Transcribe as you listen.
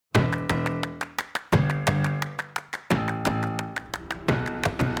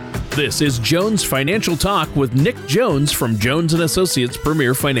This is Jones Financial Talk with Nick Jones from Jones & Associates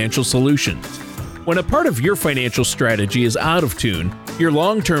Premier Financial Solutions. When a part of your financial strategy is out of tune, your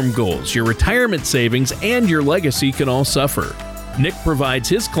long-term goals, your retirement savings, and your legacy can all suffer. Nick provides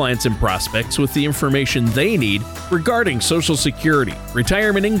his clients and prospects with the information they need regarding Social Security,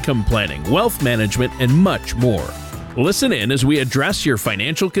 retirement income planning, wealth management, and much more. Listen in as we address your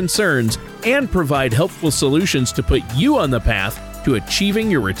financial concerns and provide helpful solutions to put you on the path to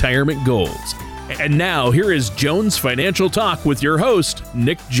achieving your retirement goals. And now, here is Jones Financial Talk with your host,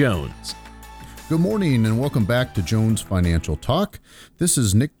 Nick Jones. Good morning and welcome back to Jones Financial Talk. This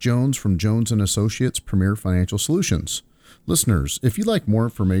is Nick Jones from Jones & Associates Premier Financial Solutions. Listeners, if you'd like more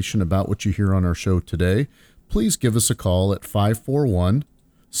information about what you hear on our show today, please give us a call at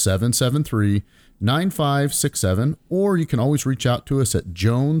 541-773-9567, or you can always reach out to us at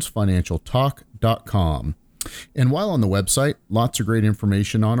jonesfinancialtalk.com. And while on the website, lots of great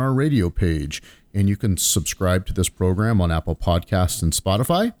information on our radio page, and you can subscribe to this program on Apple Podcasts and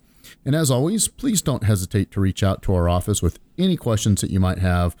Spotify. And as always, please don't hesitate to reach out to our office with any questions that you might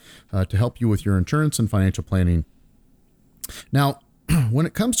have to help you with your insurance and financial planning. Now, when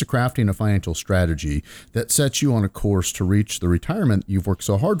it comes to crafting a financial strategy that sets you on a course to reach the retirement you've worked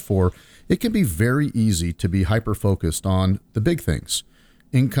so hard for, it can be very easy to be hyper-focused on the big things.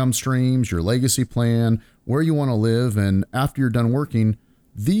 Income streams, your legacy plan, where you want to live, and after you're done working,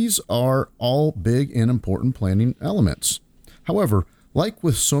 these are all big and important planning elements. However, like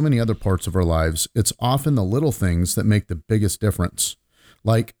with so many other parts of our lives, it's often the little things that make the biggest difference,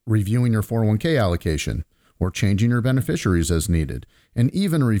 like reviewing your 401k allocation or changing your beneficiaries as needed. And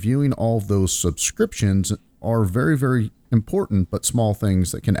even reviewing all of those subscriptions are very, very important, but small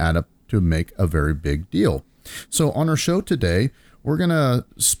things that can add up to make a very big deal. So on our show today, we're going to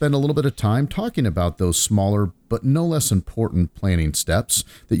spend a little bit of time talking about those smaller but no less important planning steps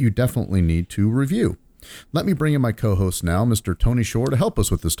that you definitely need to review. Let me bring in my co-host now, Mr. Tony Shore, to help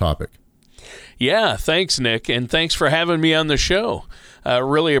us with this topic. Yeah, thanks, Nick, and thanks for having me on the show.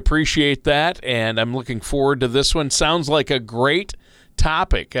 Really appreciate that, and I'm looking forward to this one. Sounds like a great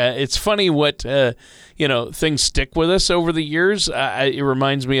topic. It's funny what things stick with us over the years. It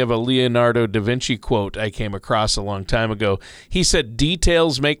reminds me of a Leonardo da Vinci quote I came across a long time ago. He said,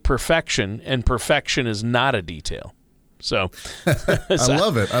 "Details make perfection, and perfection is not a detail." So I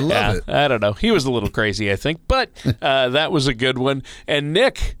love it. I love it. I don't know. He was a little crazy, I think, but that was a good one. And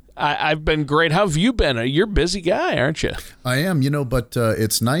Nick, I've been great. How have you been? You're a busy guy, aren't you? I am, but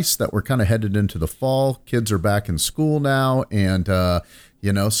it's nice that we're kind of headed into the fall. Kids are back in school now, and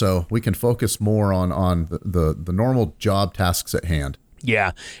so we can focus more on the normal job tasks at hand.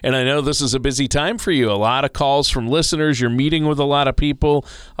 Yeah, and I know this is a busy time for you. A lot of calls from listeners. You're meeting with a lot of people,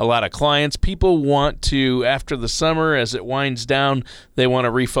 a lot of clients. People want to, after the summer, as it winds down, they want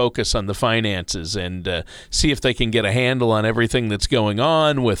to refocus on the finances and see if they can get a handle on everything that's going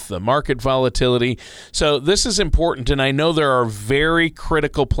on with the market volatility. So this is important, and I know there are very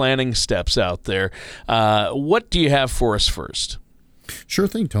critical planning steps out there. What do you have for us first? Sure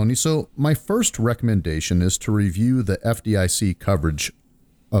thing, Tony. So my first recommendation is to review the FDIC coverage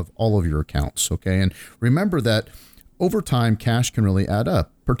of all of your accounts, okay? And remember that over time, cash can really add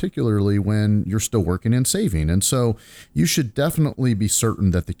up, particularly when you're still working and saving. And so you should definitely be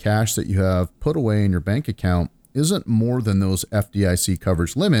certain that the cash that you have put away in your bank account isn't more than those FDIC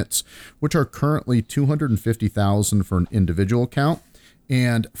coverage limits, which are currently $250,000 for an individual account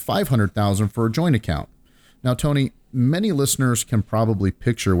and $500,000 for a joint account. Now, Tony, many listeners can probably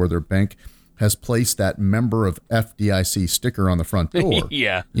picture where their bank has placed that member of FDIC sticker on the front door.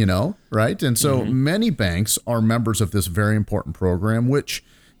 Yeah. Right? And so many banks are members of this very important program, which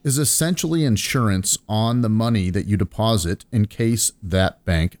is essentially insurance on the money that you deposit in case that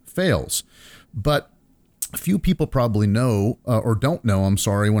bank fails. But few people probably know or don't know,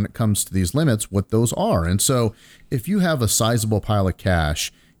 when it comes to these limits, what those are. And so if you have a sizable pile of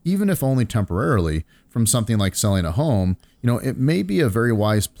cash, even if only temporarily, from something like selling a home, it may be a very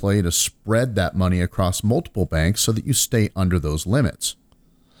wise play to spread that money across multiple banks so that you stay under those limits.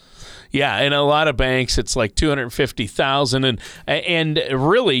 Yeah, in a lot of banks, it's like $250,000, and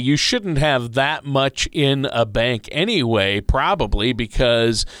really, you shouldn't have that much in a bank anyway, probably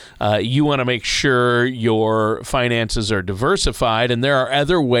because you want to make sure your finances are diversified, and there are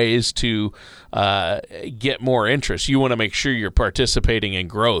other ways to get more interest. You want to make sure you're participating in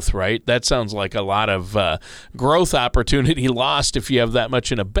growth, right? That sounds like a lot of growth opportunity lost if you have that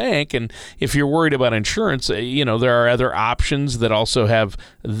much in a bank, and if you're worried about insurance, there are other options that also have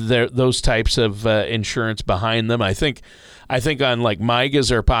those types of insurance behind them. I think on like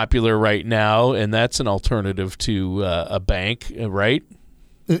MIGAs are popular right now, and that's an alternative to a bank, right?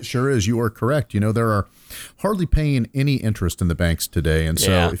 It sure is. You are correct. There are hardly paying any interest in the banks today. And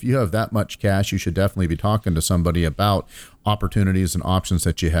so if you have that much cash, you should definitely be talking to somebody about opportunities and options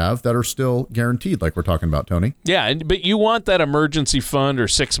that you have that are still guaranteed, like we're talking about, Tony. Yeah, but you want that emergency fund or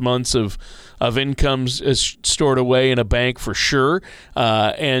 6 months of incomes stored away in a bank for sure.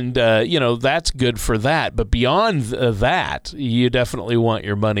 And that's good for that. But beyond that, you definitely want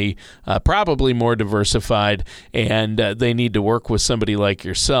your money probably more diversified, and they need to work with somebody like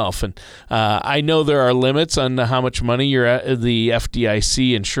yourself. And I know there are limits on how much money the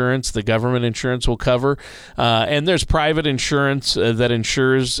FDIC insurance, the government insurance, will cover. And there's private insurance that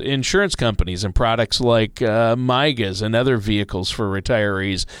insures insurance companies and products like MIGAs and other vehicles for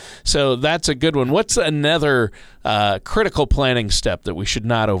retirees. So that's a good one. What's another critical planning step that we should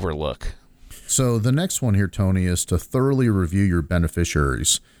not overlook? So the next one here, Tony, is to thoroughly review your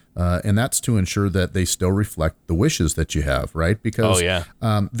beneficiaries. And that's to ensure that they still reflect the wishes that you have, right? Because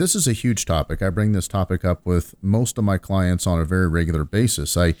this is a huge topic. I bring this topic up with most of my clients on a very regular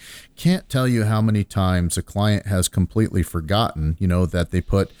basis. I can't tell you how many times a client has completely forgotten, that they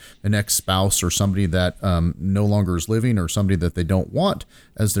put an ex-spouse or somebody that no longer is living or somebody that they don't want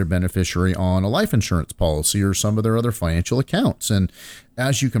as their beneficiary on a life insurance policy or some of their other financial accounts. And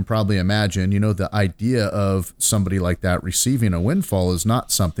as you can probably imagine, the idea of somebody like that receiving a windfall is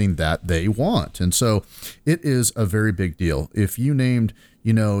not something that they want. And so it is a very big deal. If you named,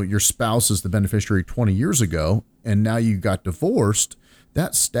 your spouse as the beneficiary 20 years ago, and now you got divorced,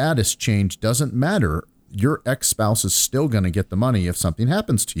 that status change doesn't matter. Your ex-spouse is still going to get the money if something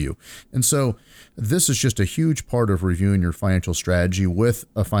happens to you. And so this is just a huge part of reviewing your financial strategy with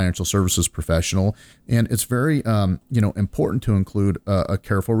a financial services professional. And it's very, important to include a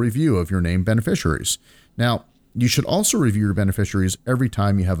careful review of your named beneficiaries. Now, you should also review your beneficiaries every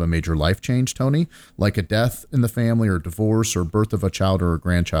time you have a major life change, Tony, like a death in the family or divorce or birth of a child or a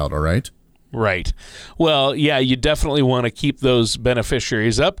grandchild, all right? Right. Well, yeah, you definitely want to keep those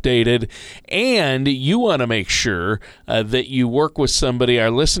beneficiaries updated, and you want to make sure that you work with somebody.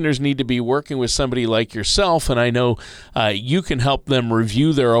 Our listeners need to be working with somebody like yourself, and I know you can help them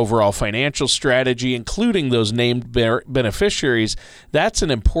review their overall financial strategy, including those named beneficiaries. That's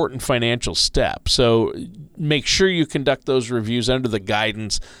an important financial step. So make sure you conduct those reviews under the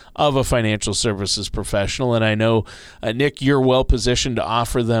guidance of a financial services professional. And I know, Nick, you're well positioned to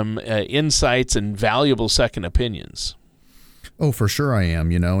offer them insights and valuable second opinions. Oh, for sure I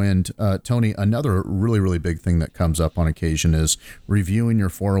am, and Tony, another really, really big thing that comes up on occasion is reviewing your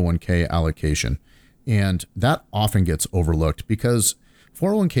 401k allocation. And that often gets overlooked because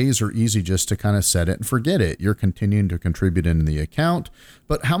 401ks are easy just to kind of set it and forget it. You're continuing to contribute in the account,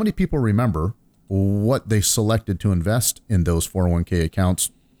 but how many people remember what they selected to invest in those 401k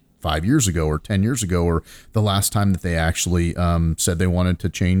accounts 5 years ago or 10 years ago, or the last time that they actually said they wanted to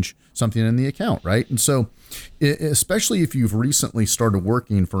change something in the account, right? And so especially if you've recently started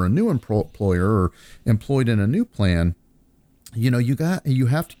working for a new employer or employed in a new plan, you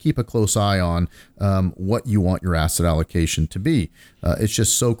have to keep a close eye on what you want your asset allocation to be. It's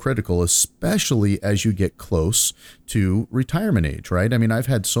just so critical, especially as you get close to retirement age, right? I mean, I've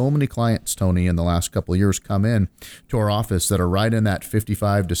had so many clients, Tony, in the last couple of years come in to our office that are right in that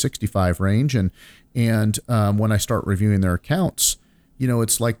 55 to 65 range. And when I start reviewing their accounts,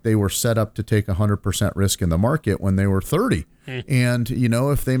 it's like they were set up to take 100% risk in the market when they were 30. And,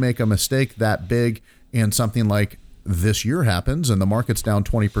 if they make a mistake that big and something like this year happens and the market's down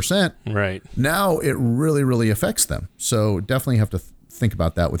 20%, right now it really, really affects them. So definitely have to think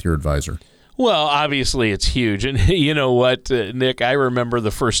about that with your advisor. Well, obviously it's huge. And you know what, Nick, I remember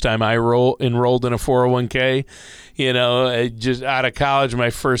the first time I enrolled in a 401k, just out of college, my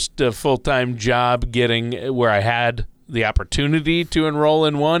first full-time job getting where I had the opportunity to enroll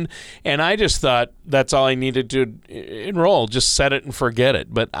in one. And I just thought that's all I needed to enroll, just set it and forget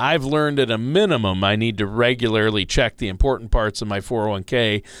it. But I've learned at a minimum, I need to regularly check the important parts of my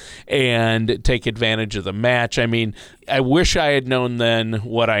 401k and take advantage of the match. I mean, I wish I had known then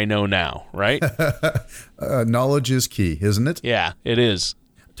what I know now, right? Knowledge is key, isn't it? Yeah, it is.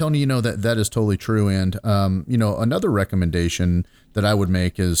 Tony, that is totally true. And, another recommendation that I would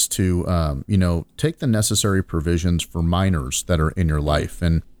make is to, take the necessary provisions for minors that are in your life.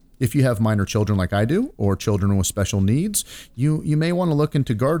 And if you have minor children like I do, or children with special needs, you may want to look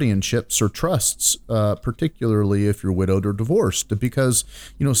into guardianships or trusts, particularly if you're widowed or divorced, because,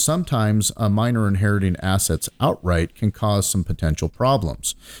 sometimes a minor inheriting assets outright can cause some potential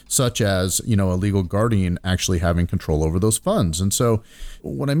problems, such as, a legal guardian actually having control over those funds. And so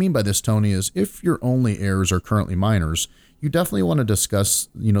what I mean by this, Tony, is if your only heirs are currently minors, you definitely want to discuss,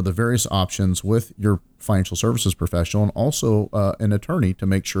 the various options with your financial services professional and also an attorney to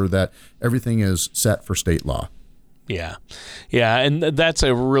make sure that everything is set for state law. Yeah. Yeah. And that's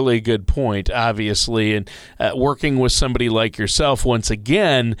a really good point, obviously. And working with somebody like yourself, once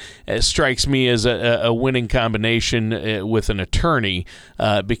again, strikes me as a winning combination with an attorney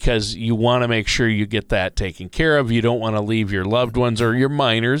because you want to make sure you get that taken care of. You don't want to leave your loved ones or your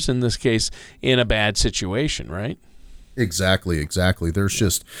minors, in this case, in a bad situation, right? Exactly. There's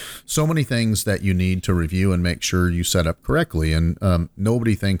just so many things that you need to review and make sure you set up correctly. And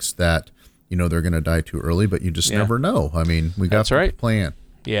nobody thinks that they're going to die too early, but you just never know. I mean, we got to plan.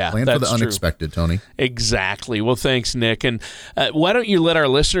 Yeah, plan for the unexpected, Tony. Exactly. Well, thanks, Nick. And why don't you let our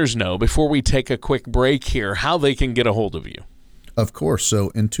listeners know, before we take a quick break here, how they can get a hold of you? Of course. So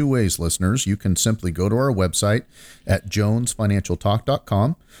in two ways, listeners, you can simply go to our website at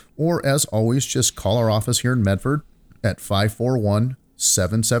jonesfinancialtalk.com, or as always, just call our office here in Medford at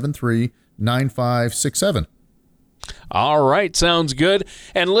 541-773-9567. All right, sounds good.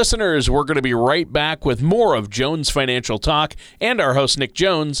 And listeners, we're going to be right back with more of Jones Financial Talk and our host, Nick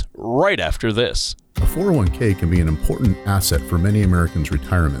Jones, right after this. A 401k can be an important asset for many Americans'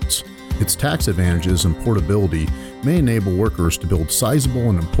 retirements. Its tax advantages and portability may enable workers to build sizable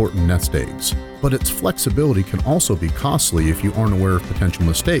and important nest eggs, but its flexibility can also be costly if you aren't aware of potential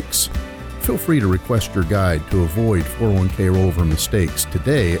mistakes. Feel free to request your guide to avoid 401k rollover mistakes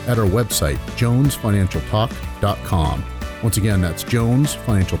today at our website, jonesfinancialtalk.com. Once again, that's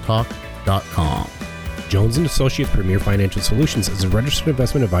jonesfinancialtalk.com. Jones & Associates Premier Financial Solutions is a registered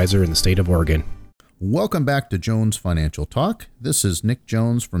investment advisor in the state of Oregon. Welcome back to Jones Financial Talk. This is Nick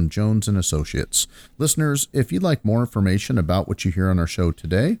Jones from Jones & Associates. Listeners, if you'd like more information about what you hear on our show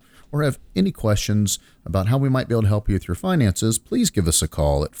today, or have any questions about how we might be able to help you with your finances, please give us a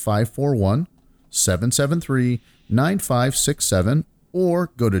call at 541-773-9567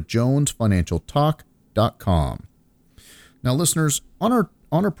 or go to jonesfinancialtalk.com. Now, listeners, on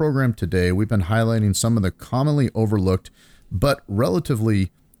our program today, we've been highlighting some of the commonly overlooked but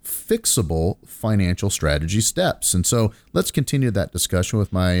relatively fixable financial strategy steps. And so let's continue that discussion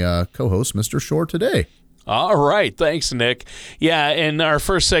with my co-host, Mr. Shore, today. All right. Thanks, Nick. Yeah, in our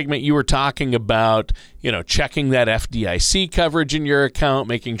first segment, you were talking about, checking that FDIC coverage in your account,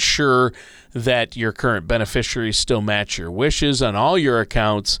 making sure that your current beneficiaries still match your wishes on all your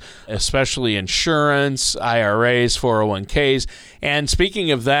accounts, especially insurance, IRAs, 401ks. And speaking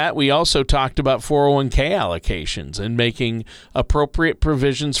of that, we also talked about 401k allocations and making appropriate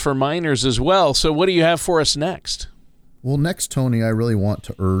provisions for minors as well. So what do you have for us next? Well, next, Tony, I really want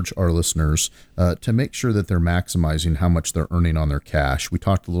to urge our listeners to make sure that they're maximizing how much they're earning on their cash. We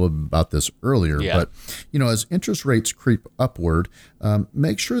talked a little bit about this earlier, but, as interest rates creep upward,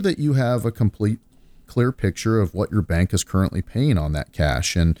 make sure that you have a clear picture of what your bank is currently paying on that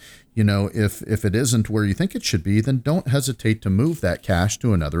cash. And, if it isn't where you think it should be, then don't hesitate to move that cash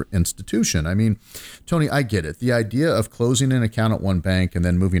to another institution. I mean, Tony, I get it. The idea of closing an account at one bank and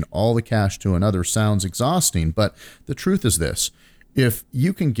then moving all the cash to another sounds exhausting. But the truth is this: if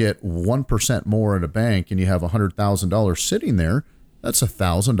you can get 1% more at a bank and you have $100,000 sitting there, that's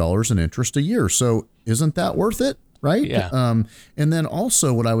 $1,000 in interest a year. So isn't that worth it? Right? Yeah. And then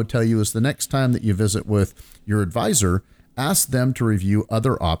also what I would tell you is the next time that you visit with your advisor, ask them to review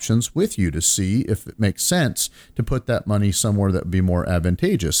other options with you to see if it makes sense to put that money somewhere that would be more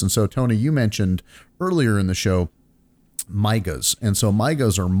advantageous. And so, Tony, you mentioned earlier in the show MYGAs. And so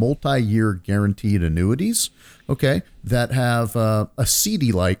MYGAs are multi-year guaranteed annuities, okay, that have a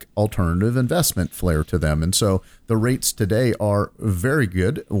CD-like alternative investment flair to them. And so the rates today are very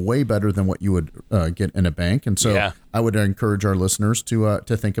good, way better than what you would get in a bank. And so I would encourage our listeners to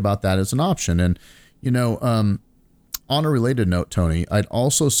think about that as an option. And, on a related note, Tony, I'd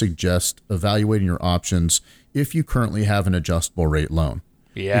also suggest evaluating your options if you currently have an adjustable rate loan.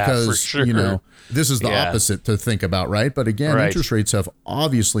 Yeah, because, for sure. This is the opposite to think about, right? But again, interest rates have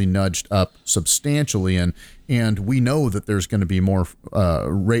obviously nudged up substantially, and we know that there's going to be more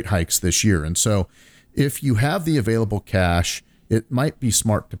rate hikes this year. And so if you have the available cash, it might be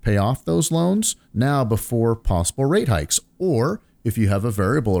smart to pay off those loans now before possible rate hikes. Or if you have a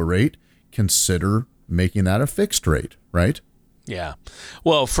variable rate, consider making that a fixed rate, right? Yeah,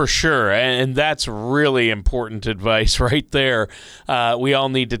 well, for sure. And that's really important advice right there. We all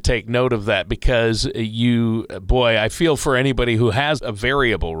need to take note of that because I feel for anybody who has a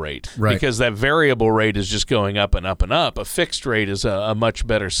variable rate, right? Because that variable rate is just going up and up and up. A fixed rate is a much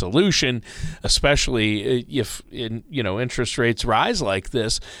better solution, especially if interest rates rise like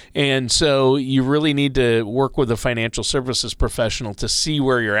this. And so you really need to work with a financial services professional to see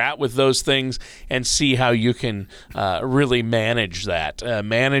where you're at with those things and see how you can really manage that.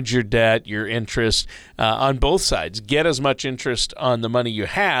 Manage your debt, your interest on both sides. Get as much interest on the money you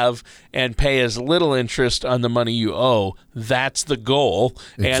have and pay as little interest on the money you owe. That's the goal.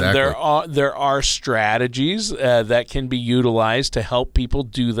 Exactly. And there are strategies that can be utilized to help people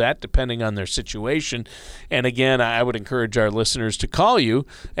do that depending on their situation. And again, I would encourage our listeners to call you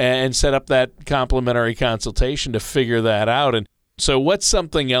and set up that complimentary consultation to figure that out. And so what's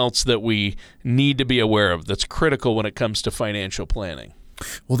something else that we need to be aware of that's critical when it comes to financial planning?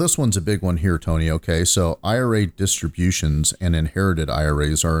 Well, this one's a big one here, Tony. Okay, so IRA distributions and inherited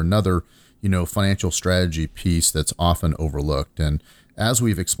IRAs are another, financial strategy piece that's often overlooked. And as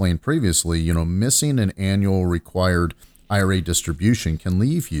we've explained previously, missing an annual required IRA distribution can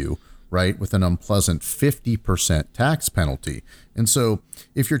leave you with an unpleasant 50% tax penalty. And so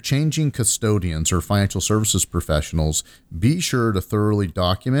if you're changing custodians or financial services professionals, be sure to thoroughly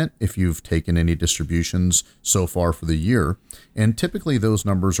document if you've taken any distributions so far for the year. And typically those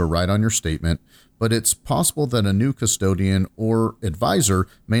numbers are right on your statement, but it's possible that a new custodian or advisor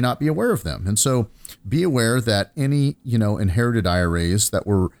may not be aware of them. And so be aware that any, inherited IRAs that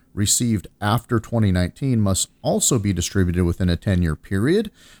were received after 2019 must also be distributed within a 10-year period,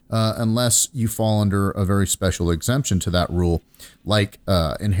 unless you fall under a very special exemption to that rule, like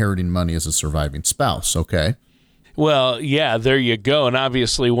inheriting money as a surviving spouse, okay? Well, yeah, there you go. And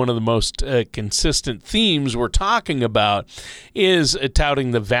obviously one of the most consistent themes we're talking about is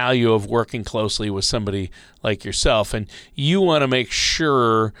touting the value of working closely with somebody like yourself. And you want to make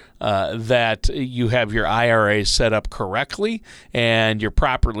sure that you have your IRA set up correctly and you're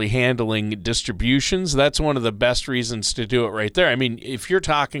properly handling distributions. That's one of the best reasons to do it right there. I mean, if you're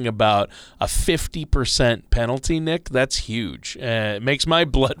talking about a 50% penalty, Nick, that's huge. It makes my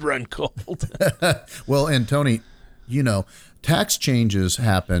blood run cold. Well, and Tony, tax changes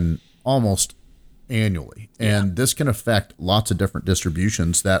happen almost annually, and this can affect lots of different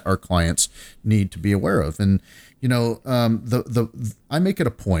distributions that our clients need to be aware of. And, I make it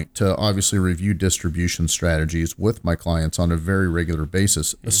a point to obviously review distribution strategies with my clients on a very regular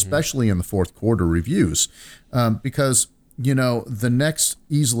basis, especially in the fourth quarter reviews, because, the next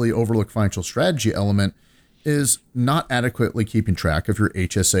easily overlooked financial strategy element is not adequately keeping track of your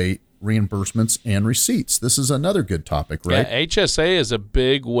HSA reimbursements and receipts. This is another good topic, right? Yeah, HSA is a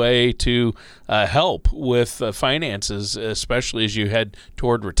big way to help with finances, especially as you head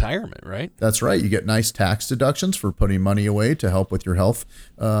toward retirement, right? That's right. You get nice tax deductions for putting money away to help with your health,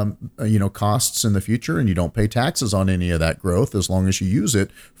 costs in the future, and you don't pay taxes on any of that growth as long as you use it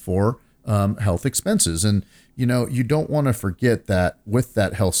for health expenses. And, you don't want to forget that with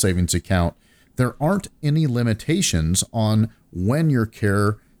that health savings account, there aren't any limitations on when your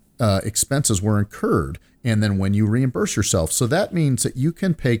care expenses were incurred and then when you reimburse yourself. So that means that you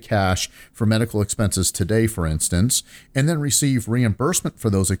can pay cash for medical expenses today, for instance, and then receive reimbursement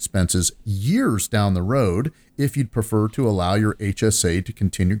for those expenses years down the road if you'd prefer to allow your HSA to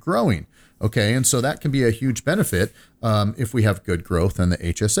continue growing. Okay, and so that can be a huge benefit if we have good growth in the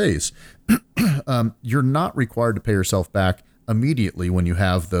HSAs. You're not required to pay yourself back immediately when you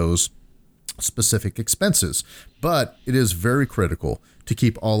have those specific expenses, but it is very critical to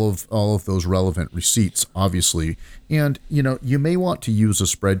keep all of those relevant receipts, obviously. And you may want to use a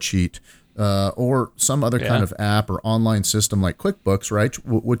spreadsheet or some other kind of app or online system like QuickBooks, right,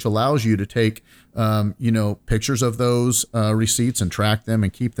 which allows you to take pictures of those receipts and track them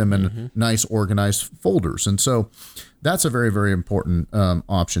and keep them in nice organized folders. And so that's a very, very important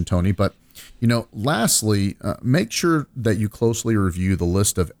option, Tony. But lastly, make sure that you closely review the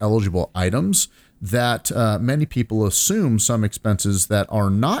list of eligible items that many people assume some expenses that are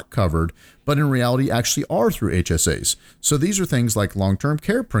not covered, but in reality actually are through HSAs. So these are things like long-term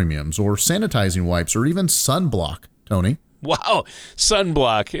care premiums or sanitizing wipes or even sunblock, Tony. Wow,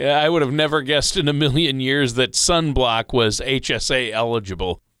 sunblock. I would have never guessed in a million years that sunblock was HSA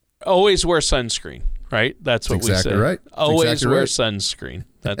eligible. Always wear sunscreen, right? That's what we say. Right. Always wear sunscreen.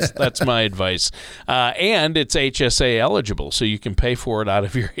 That's my advice. And it's HSA eligible, so you can pay for it out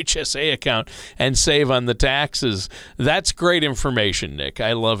of your HSA account and save on the taxes. That's great information, Nick.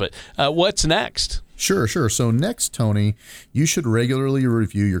 I love it. What's next? Sure. So next, Tony, you should regularly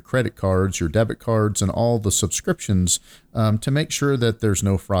review your credit cards, your debit cards, and all the subscriptions to make sure that there's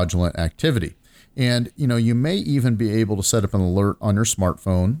no fraudulent activity. And, you may even be able to set up an alert on your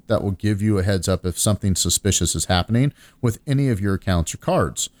smartphone that will give you a heads up if something suspicious is happening with any of your accounts or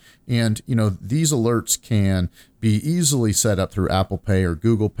cards. And, these alerts can be easily set up through Apple Pay or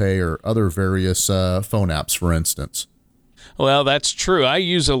Google Pay or other various phone apps, for instance. Well, that's true. I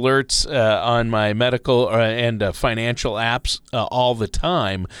use alerts on my medical and financial apps all the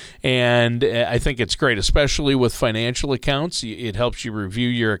time, and I think it's great, especially with financial accounts. It helps you review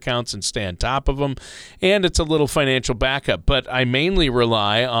your accounts and stay on top of them, and it's a little financial backup. But I mainly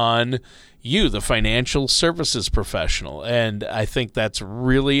rely on you, the financial services professional, and I think that's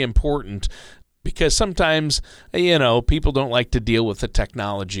really important because sometimes, people don't like to deal with the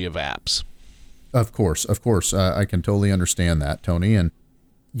technology of apps. Of course. I can totally understand that, Tony. And,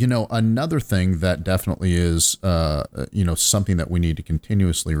 another thing that definitely is, something that we need to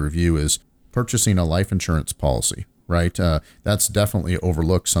continuously review is purchasing a life insurance policy, right? That's definitely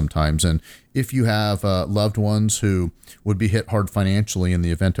overlooked sometimes. And if you have loved ones who would be hit hard financially in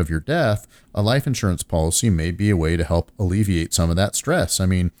the event of your death, a life insurance policy may be a way to help alleviate some of that stress. I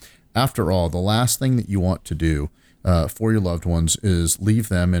mean, after all, the last thing that you want to do for your loved ones is leave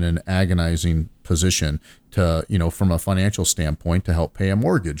them in an agonizing position to, from a financial standpoint, to help pay a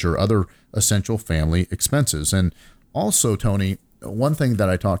mortgage or other essential family expenses. And also, Tony, one thing that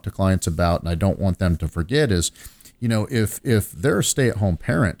I talk to clients about, and I don't want them to forget, is, if they're a stay-at-home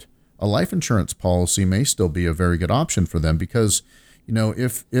parent, a life insurance policy may still be a very good option for them because,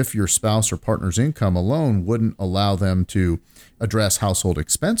 if your spouse or partner's income alone wouldn't allow them to address household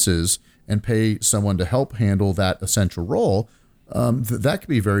expenses and pay someone to help handle that essential role, that could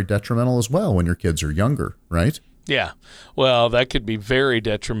be very detrimental as well when your kids are younger, right? Yeah, well, that could be very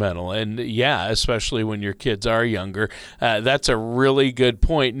detrimental. And especially when your kids are younger. That's a really good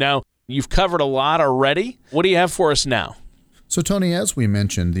point. Now, you've covered a lot already. What do you have for us now? So, Tony, as we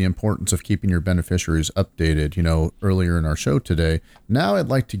mentioned, the importance of keeping your beneficiaries updated, earlier in our show today, now I'd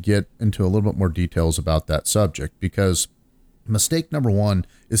like to get into a little bit more details about that subject because mistake number one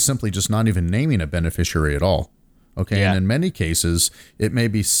is simply just not even naming a beneficiary at all. Okay. Yeah. And in many cases, it may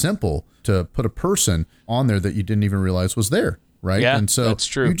be simple to put a person on there that you didn't even realize was there. Right. Yeah, and so that's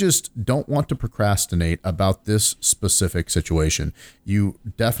true. You just don't want to procrastinate about this specific situation. You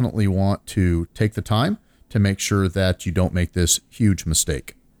definitely want to take the time to make sure that you don't make this huge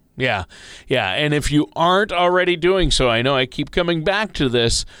mistake. Yeah. And if you aren't already doing so, I know I keep coming back to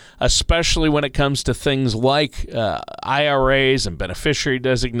this, especially when it comes to things like IRAs and beneficiary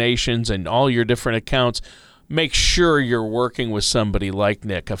designations and all your different accounts. Make sure you're working with somebody like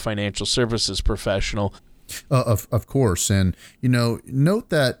Nick, a financial services professional. Of course. And, note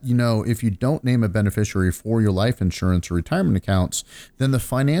that, if you don't name a beneficiary for your life insurance or retirement accounts, then the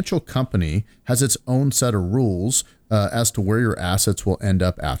financial company has its own set of rules as to where your assets will end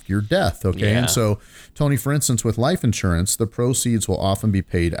up after your death. Okay. Yeah. And so, Tony, for instance, with life insurance, the proceeds will often be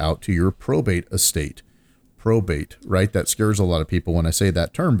paid out to your probate estate. Probate, right? That scares a lot of people when I say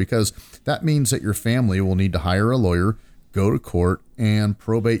that term because that means that your family will need to hire a lawyer, go to court, and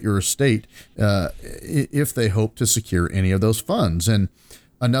probate your estate if they hope to secure any of those funds. And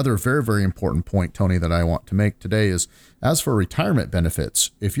another very, very important point, Tony, that I want to make today is, as for retirement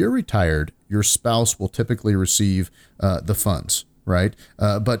benefits, if you're retired, your spouse will typically receive the funds, right?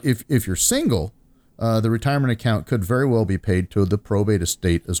 But if you're single, the retirement account could very well be paid to the probate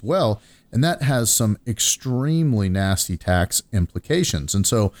estate as well. And that has some extremely nasty tax implications. And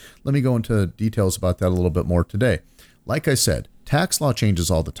so let me go into details about that a little bit more today. Like I said, tax law changes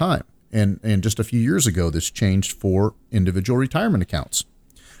all the time. And just a few years ago, this changed for individual retirement accounts.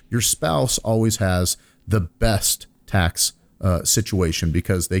 Your spouse always has the best tax situation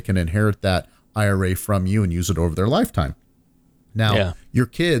because they can inherit that IRA from you and use it over their lifetime. Now, Your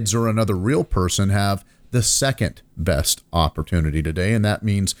kids or another real person have the second best opportunity today, and that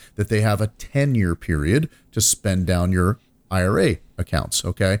means that they have a 10-year period to spend down your IRA accounts,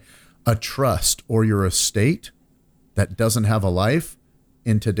 okay? A trust or your estate that doesn't have a life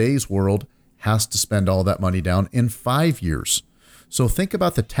in today's world has to spend all that money down in 5 years. So think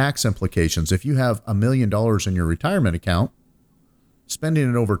about the tax implications. If you have $1 million in your retirement account, spending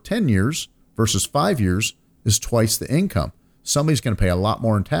it over 10 years versus 5 years is twice the income. Somebody's going to pay a lot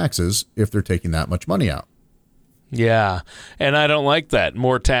more in taxes if they're taking that much money out. Yeah, and I don't like that.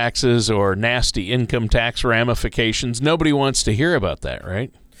 More taxes or nasty income tax ramifications. Nobody wants to hear about that,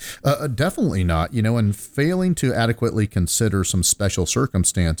 right? Definitely not. And failing to adequately consider some special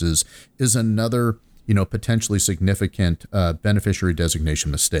circumstances is another potentially significant beneficiary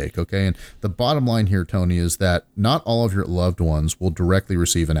designation mistake. Okay. And the bottom line here, Tony, is that not all of your loved ones will directly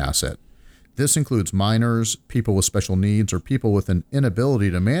receive an asset. This includes minors, people with special needs, or people with an inability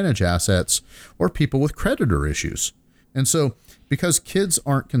to manage assets, or people with creditor issues. And so because kids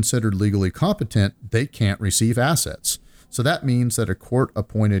aren't considered legally competent, they can't receive assets. So that means that a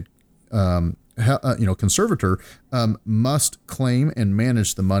court-appointed conservator must claim and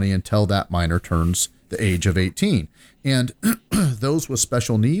manage the money until that minor turns the age of 18. And those with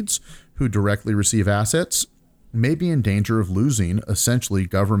special needs who directly receive assets may be in danger of losing essential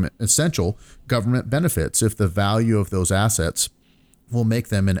government benefits if the value of those assets will make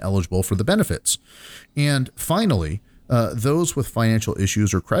them ineligible for the benefits. And finally, those with financial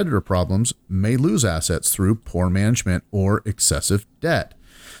issues or creditor problems may lose assets through poor management or excessive debt.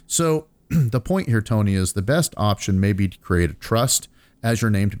 So the point here, Tony, is the best option may be to create a trust as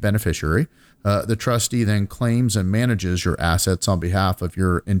your named beneficiary. The trustee then claims and manages your assets on behalf of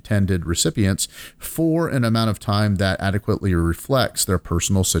your intended recipients for an amount of time that adequately reflects their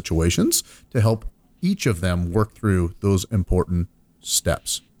personal situations to help each of them work through those important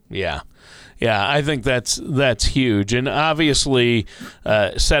steps. Yeah, I think that's huge. And obviously,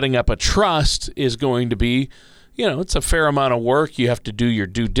 setting up a trust is going to be, it's a fair amount of work. You have to do your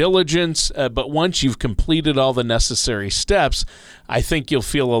due diligence. But once you've completed all the necessary steps, I think you'll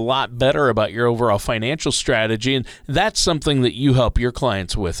feel a lot better about your overall financial strategy. And that's something that you help your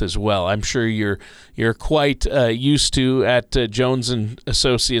clients with as well. I'm sure you're quite used to at Jones and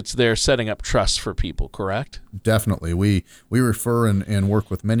Associates there setting up trusts for people, correct? Definitely. We refer and work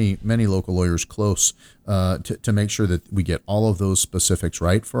with many local lawyers close to make sure that we get all of those specifics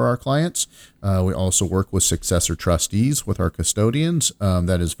right for our clients. We also work with successor trustees with our custodians.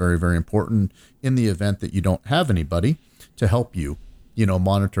 That is very, very important in the event that you don't have anybody to help you,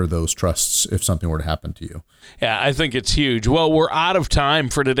 monitor those trusts if something were to happen to you. Yeah, I think it's huge. Well, we're out of time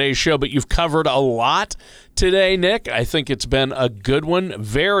for today's show, but you've covered a lot today, Nick. I think it's been a good one.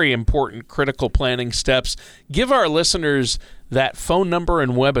 Very important critical planning steps. Give our listeners that phone number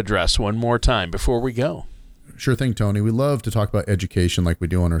and web address one more time before we go. Sure thing, Tony. We love to talk about education like we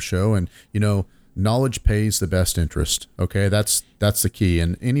do on our show. And, knowledge pays the best interest. Okay, that's the key.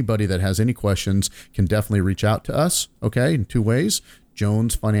 And anybody that has any questions can definitely reach out to us. Okay, in two ways: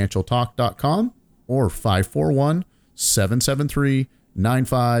 jonesfinancialtalk.com or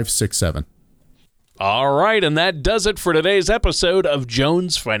 541-773-9567. All right, and that does it for today's episode of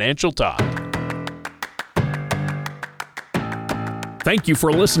Jones Financial Talk. Thank you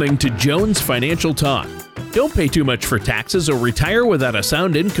for listening to Jones Financial Talk. Don't pay too much for taxes or retire without a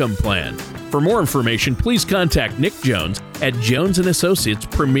sound income plan. For more information, please contact Nick Jones at Jones & Associates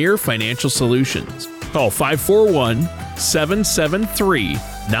Premier Financial Solutions. Call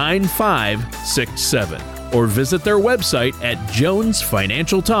 541-773-9567 or visit their website at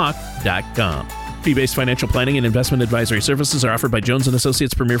jonesfinancialtalk.com. Fee-based financial planning and investment advisory services are offered by Jones &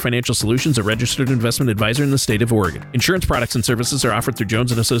 Associates Premier Financial Solutions, a registered investment advisor in the state of Oregon. Insurance products and services are offered through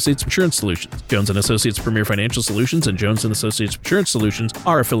Jones & Associates Insurance Solutions. Jones & Associates Premier Financial Solutions and Jones & Associates Insurance Solutions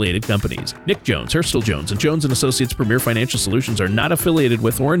are affiliated companies. Nick Jones, Hurstel Jones, and Jones & Associates Premier Financial Solutions are not affiliated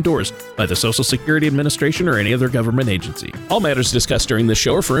with or endorsed by the Social Security Administration or any other government agency. All matters discussed during this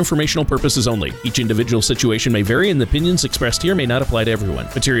show are for informational purposes only. Each individual situation may vary, and the opinions expressed here may not apply to everyone.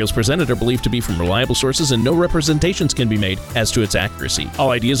 Materials presented are believed to be from reliable sources, and no representations can be made as to its accuracy.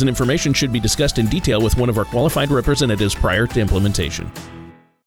 All ideas and information should be discussed in detail with one of our qualified representatives prior to implementation.